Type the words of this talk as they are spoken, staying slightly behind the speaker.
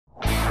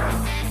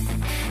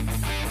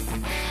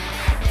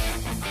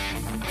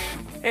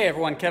Hey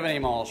everyone, Kevin A.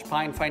 Malsh,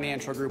 Pine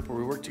Financial Group, where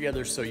we work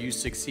together so you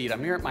succeed.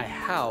 I'm here at my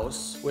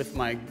house with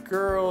my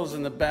girls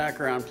in the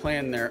background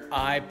playing their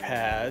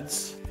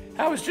iPads.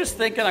 I was just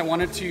thinking I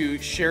wanted to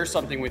share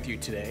something with you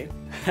today.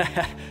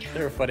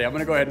 They're funny. I'm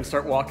gonna go ahead and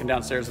start walking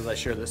downstairs as I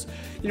share this.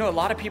 You know, a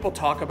lot of people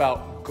talk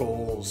about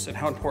goals and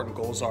how important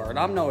goals are, and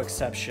I'm no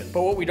exception.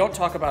 But what we don't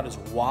talk about is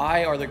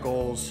why are the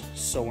goals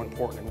so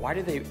important and why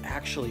do they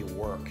actually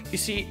work? You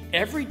see,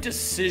 every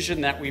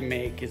decision that we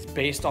make is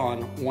based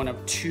on one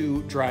of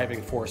two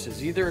driving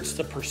forces. Either it's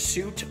the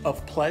pursuit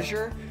of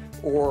pleasure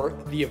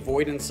or the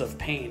avoidance of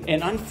pain.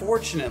 And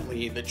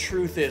unfortunately, the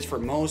truth is for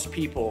most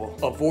people,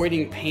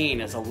 avoiding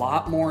pain is a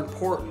lot more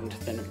important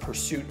than a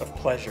pursuit of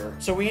pleasure.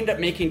 So we end up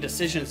making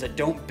decisions that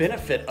don't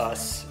benefit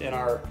us in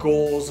our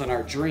goals and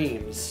our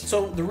dreams.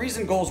 So the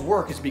reason goals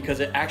work is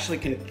because it actually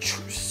can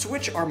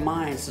switch our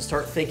minds to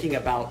start thinking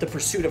about the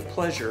pursuit of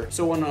pleasure.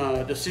 So when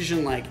a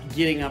decision like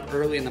getting up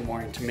early in the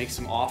morning to make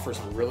some offers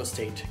on real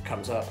estate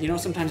comes up, you know,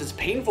 sometimes it's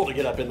painful to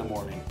get up in the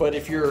morning. But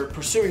if you're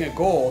pursuing a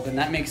goal, then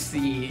that makes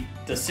the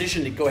decision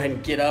to go ahead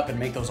and get up and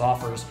make those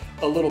offers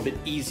a little bit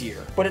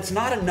easier. But it's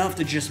not enough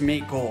to just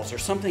make goals.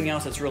 There's something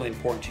else that's really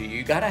important to you.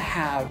 You gotta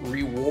have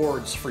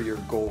rewards for your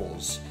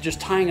goals.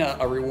 Just tying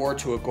a reward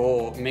to a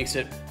goal makes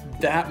it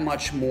that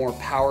much more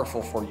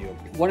powerful for you.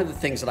 One of the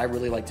things that I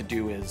really like to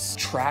do is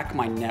track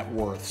my net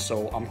worth.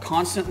 So I'm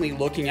constantly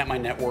looking at my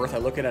net worth. I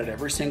look at it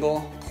every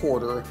single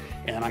quarter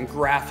and I'm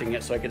graphing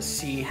it so I can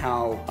see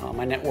how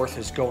my net worth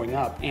is going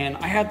up. And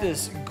I had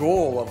this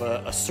goal of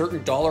a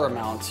certain dollar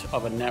amount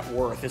of a net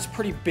worth. It's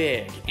pretty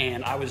big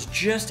and I was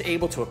just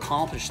able to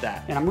accomplish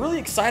that. And I'm really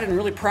excited and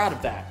really proud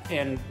of that.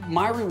 And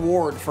my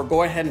reward for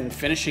go ahead and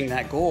finishing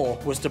that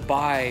goal was to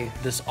buy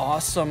this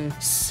awesome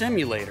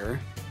simulator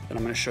that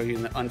I'm gonna show you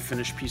in the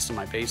unfinished piece of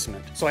my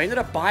basement. So I ended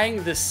up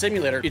buying this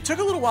simulator. It took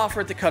a little while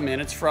for it to come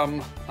in. It's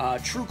from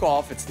True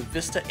Golf. It's the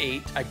Vista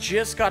 8. I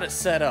just got it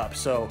set up.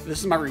 So this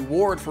is my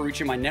reward for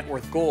reaching my net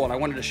worth goal, and I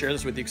wanted to share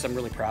this with you because I'm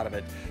really proud of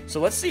it.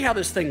 So let's see how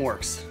this thing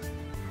works.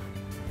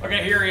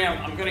 Okay, here I am.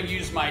 I'm gonna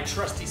use my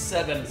trusty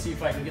 7 and see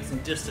if I can get some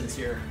distance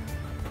here.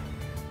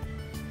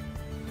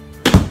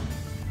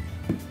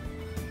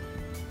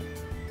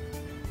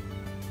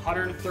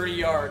 "130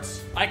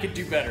 yards. I could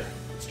do better.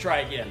 Let's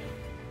try again.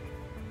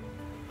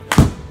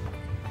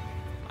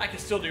 I can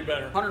still do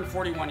better.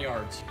 141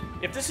 yards.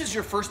 If this is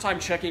your first time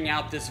checking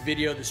out this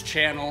video, this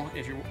channel,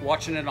 if you're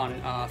watching it on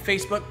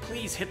Facebook,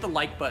 please hit the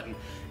like button.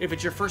 If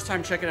it's your first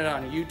time checking it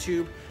out on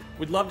YouTube,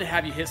 we'd love to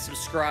have you hit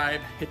subscribe,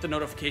 hit the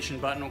notification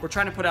button. We're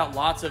trying to put out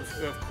lots of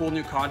cool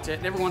new content.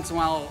 And every once in a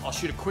while, I'll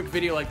shoot a quick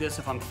video like this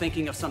if I'm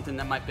thinking of something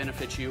that might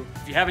benefit you.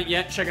 If you haven't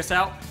yet, check us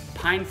out,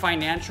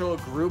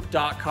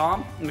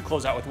 pinefinancialgroup.com. I'm gonna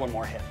close out with one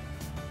more hit.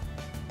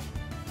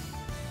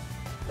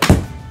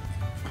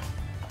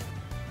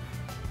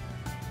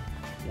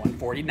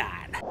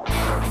 149.